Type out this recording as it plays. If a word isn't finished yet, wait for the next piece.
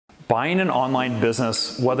Buying an online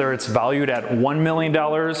business, whether it's valued at $1 million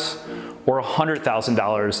or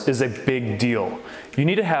 $100,000, is a big deal. You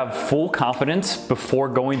need to have full confidence before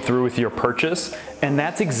going through with your purchase, and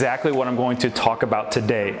that's exactly what I'm going to talk about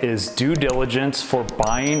today, is due diligence for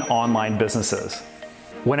buying online businesses.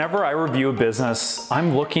 Whenever I review a business,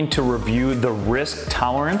 I'm looking to review the risk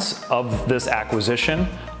tolerance of this acquisition.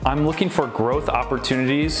 I'm looking for growth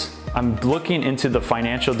opportunities. I'm looking into the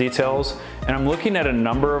financial details, and I'm looking at a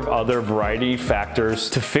number of other variety factors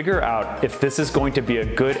to figure out if this is going to be a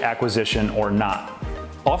good acquisition or not.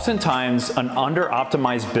 Oftentimes, an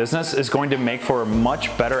under-optimized business is going to make for a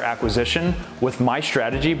much better acquisition with my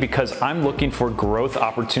strategy because I'm looking for growth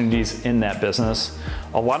opportunities in that business.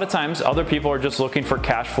 A lot of times, other people are just looking for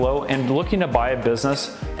cash flow and looking to buy a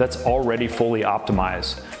business that's already fully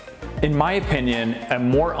optimized. In my opinion, a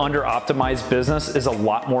more under-optimized business is a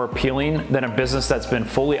lot more appealing than a business that's been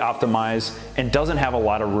fully optimized and doesn't have a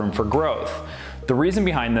lot of room for growth. The reason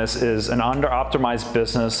behind this is an under-optimized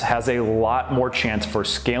business has a lot more chance for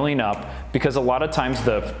scaling up because a lot of times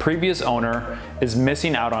the previous owner is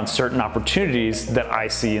missing out on certain opportunities that I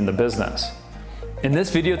see in the business. In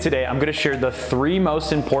this video today, I'm going to share the 3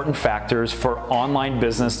 most important factors for online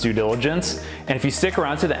business due diligence. And if you stick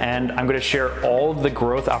around to the end, I'm going to share all of the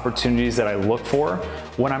growth opportunities that I look for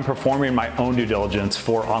when I'm performing my own due diligence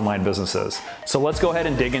for online businesses. So let's go ahead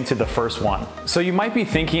and dig into the first one. So you might be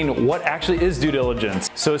thinking, what actually is due diligence?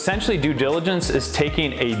 So essentially, due diligence is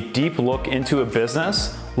taking a deep look into a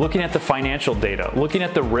business, looking at the financial data, looking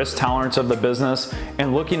at the risk tolerance of the business,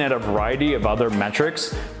 and looking at a variety of other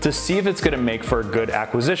metrics to see if it's going to make for a good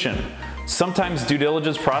acquisition. Sometimes due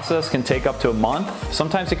diligence process can take up to a month.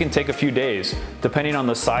 Sometimes it can take a few days, depending on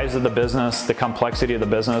the size of the business, the complexity of the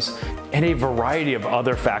business, and a variety of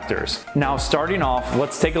other factors. Now, starting off,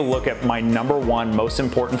 let's take a look at my number 1 most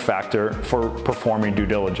important factor for performing due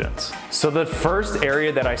diligence. So the first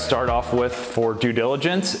area that I start off with for due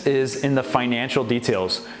diligence is in the financial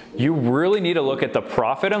details. You really need to look at the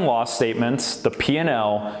profit and loss statements, the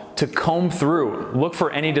P&L, to comb through, look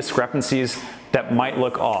for any discrepancies that might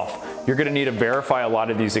look off. You're going to need to verify a lot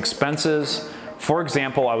of these expenses. For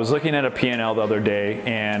example, I was looking at a P&L the other day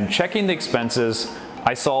and checking the expenses.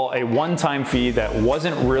 I saw a one-time fee that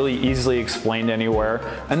wasn't really easily explained anywhere,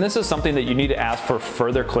 and this is something that you need to ask for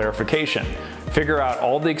further clarification. Figure out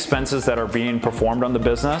all the expenses that are being performed on the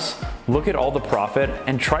business, look at all the profit,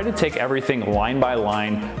 and try to take everything line by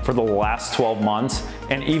line for the last 12 months,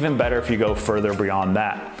 and even better if you go further beyond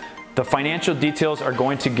that. The financial details are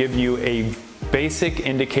going to give you a basic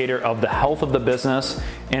indicator of the health of the business,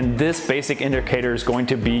 and this basic indicator is going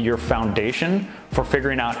to be your foundation for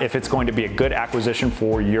figuring out if it's going to be a good acquisition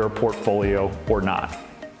for your portfolio or not.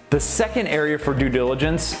 The second area for due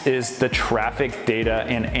diligence is the traffic data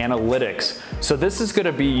and analytics. So this is going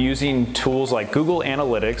to be using tools like Google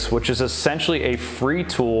Analytics, which is essentially a free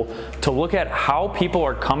tool to look at how people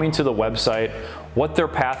are coming to the website, what their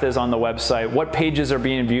path is on the website, what pages are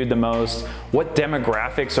being viewed the most, what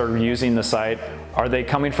demographics are using the site. Are they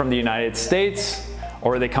coming from the United States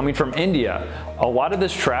or are they coming from India? A lot of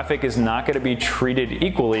this traffic is not going to be treated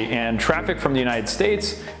equally, and traffic from the United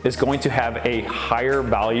States is going to have a higher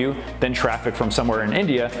value than traffic from somewhere in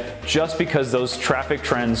India, just because those traffic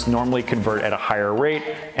trends normally convert at a higher rate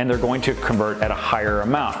and they're going to convert at a higher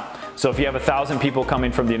amount. So if you have 1,000 people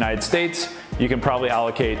coming from the United States, you can probably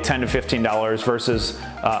allocate $10 to $15 versus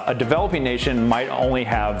a developing nation might only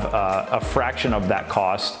have a fraction of that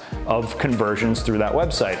cost of conversions through that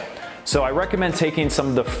website. So I recommend taking some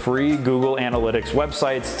of the free Google Analytics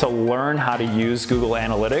websites to learn how to use Google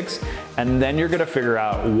Analytics, and then you're going to figure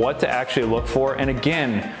out what to actually look for. And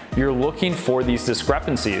again, you're looking for these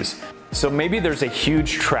discrepancies. So maybe there's a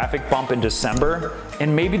huge traffic bump in December,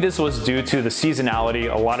 and maybe this was due to the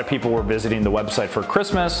seasonality. A lot of people were visiting the website for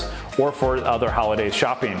Christmas or for other holiday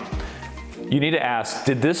shopping. You need to ask,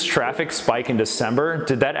 did this traffic spike in December?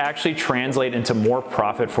 Did that actually translate into more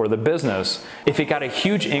profit for the business? If it got a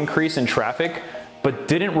huge increase in traffic, but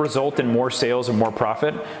didn't result in more sales and more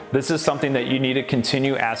profit, this is something that you need to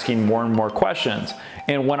continue asking more and more questions.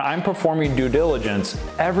 And when I'm performing due diligence,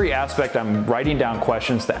 every aspect I'm writing down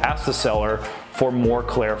questions to ask the seller for more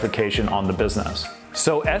clarification on the business.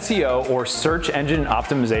 So SEO, or search engine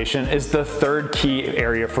optimization, is the third key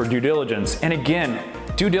area for due diligence. And again,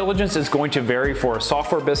 due diligence is going to vary for a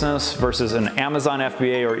software business versus an Amazon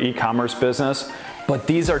FBA or e-commerce business. But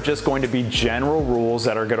these are just going to be general rules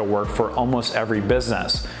that are going to work for almost every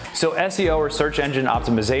business. So SEO, or search engine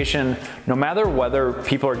optimization, no matter whether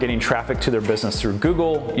people are getting traffic to their business through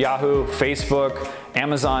Google, Yahoo, Facebook,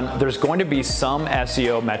 Amazon, there's going to be some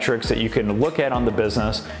SEO metrics that you can look at on the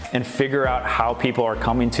business and figure out how people are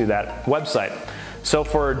coming to that website. So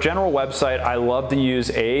for a general website, I love to use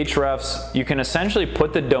Ahrefs. You can essentially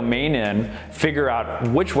put the domain in, figure out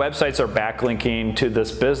which websites are backlinking to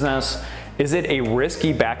this business. Is it a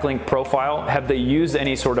risky backlink profile? Have they used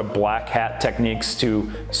any sort of black hat techniques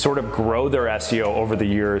to sort of grow their SEO over the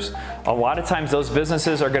years? A lot of times those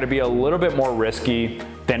businesses are going to be a little bit more risky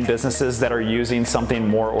than businesses that are using something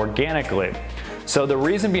more organically. So the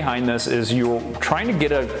reason behind this is you're trying to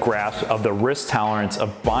get a grasp of the risk tolerance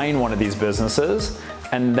of buying one of these businesses,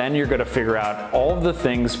 and then you're going to figure out all of the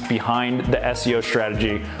things behind the SEO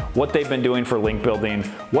strategy, what they've been doing for link building,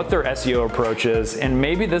 what their SEO approach is, and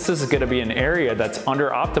maybe this is going to be an area that's under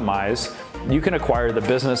optimized. You can acquire the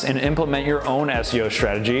business and implement your own SEO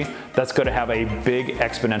strategy that's going to have a big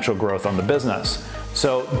exponential growth on the business.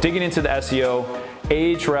 So digging into the SEO,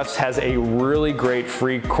 Ahrefs has a really great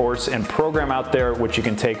free course and program out there which you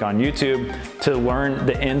can take on YouTube to learn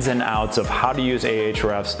the ins and outs of how to use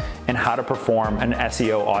Ahrefs and how to perform an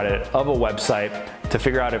SEO audit of a website to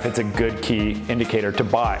figure out if it's a good key indicator to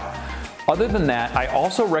buy. Other than that, I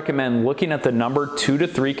also recommend looking at the number 2 to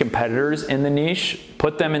 3 competitors in the niche,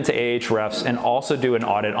 put them into Ahrefs, and also do an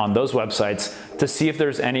audit on those websites to see if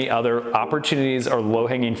there's any other opportunities or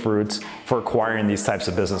low-hanging fruits for acquiring these types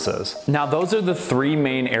of businesses. Now, those are the 3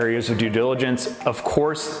 main areas of due diligence. Of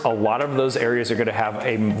course, a lot of those areas are going to have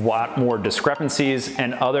a lot more discrepancies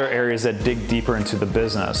and other areas that dig deeper into the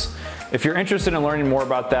business. If you're interested in learning more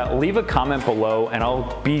about that, leave a comment below and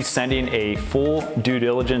I'll be sending a full due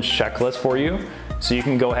diligence checklist for you so you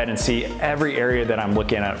can go ahead and see every area that I'm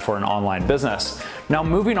looking at for an online business. Now,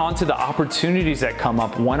 moving on to the opportunities that come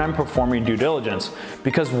up when I'm performing due diligence,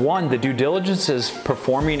 because one, the due diligence is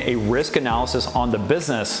performing a risk analysis on the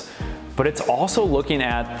business, but it's also looking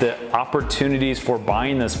at the opportunities for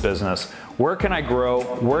buying this business. Where can I grow?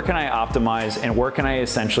 Where can I optimize? And where can I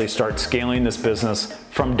essentially start scaling this business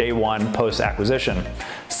from day one post-acquisition?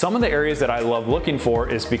 Some of the areas that I love looking for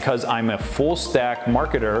is because I'm a full stack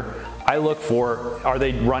marketer, I look for, are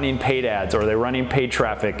they running paid ads? Are they running paid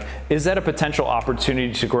traffic? Is that a potential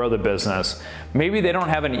opportunity to grow the business? Maybe they don't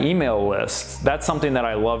have an email list. That's something that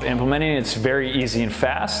I love implementing. It's very easy and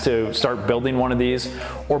fast to start building one of these.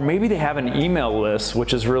 Or maybe they have an email list,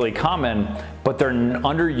 which is really common, but they're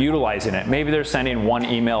underutilizing it. Maybe they're sending 1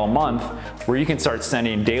 email a month, where you can start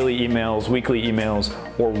sending daily emails, weekly emails,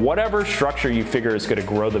 or whatever structure you figure is going to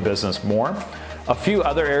grow the business more. A few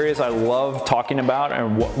other areas I love talking about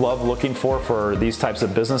and love looking for these types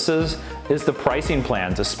of businesses is the pricing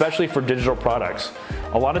plans, especially for digital products.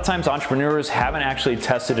 A lot of times entrepreneurs haven't actually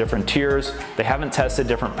tested different tiers, they haven't tested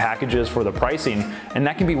different packages for the pricing, and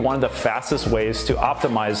that can be one of the fastest ways to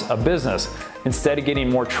optimize a business. Instead of getting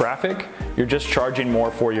more traffic, you're just charging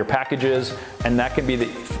more for your packages, and that can be the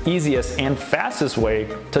easiest and fastest way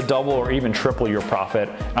to double or even triple your profit.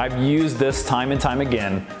 I've used this time and time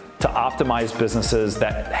again to optimize businesses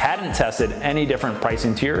that hadn't tested any different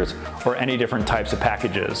pricing tiers or any different types of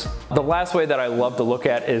packages. The last way that I love to look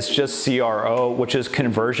at is just CRO, which is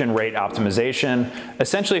conversion rate optimization.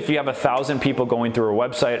 Essentially, if you have 1,000 people going through a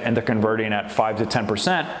website and they're converting at 5 to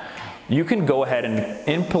 10%, you can go ahead and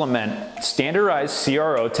implement standardized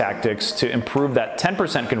CRO tactics to improve that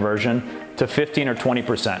 10% conversion to 15 or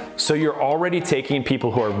 20%. So you're already taking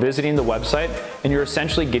people who are visiting the website and you're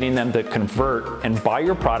essentially getting them to convert and buy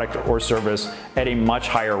your product or service at a much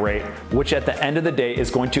higher rate, which at the end of the day is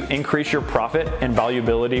going to increase your profit and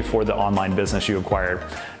valuability for the online business you acquired.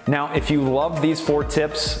 Now, if you love these 4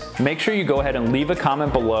 tips, make sure you go ahead and leave a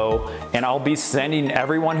comment below, and I'll be sending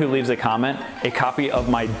everyone who leaves a comment a copy of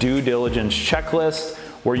my due diligence checklist,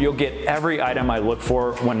 where you'll get every item I look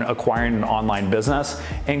for when acquiring an online business.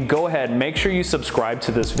 And go ahead, make sure you subscribe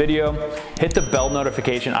to this video, hit the bell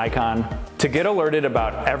notification icon to get alerted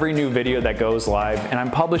about every new video that goes live. And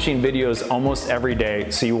I'm publishing videos almost every day,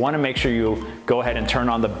 so you wanna make sure you go ahead and turn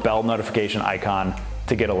on the bell notification icon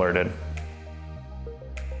to get alerted.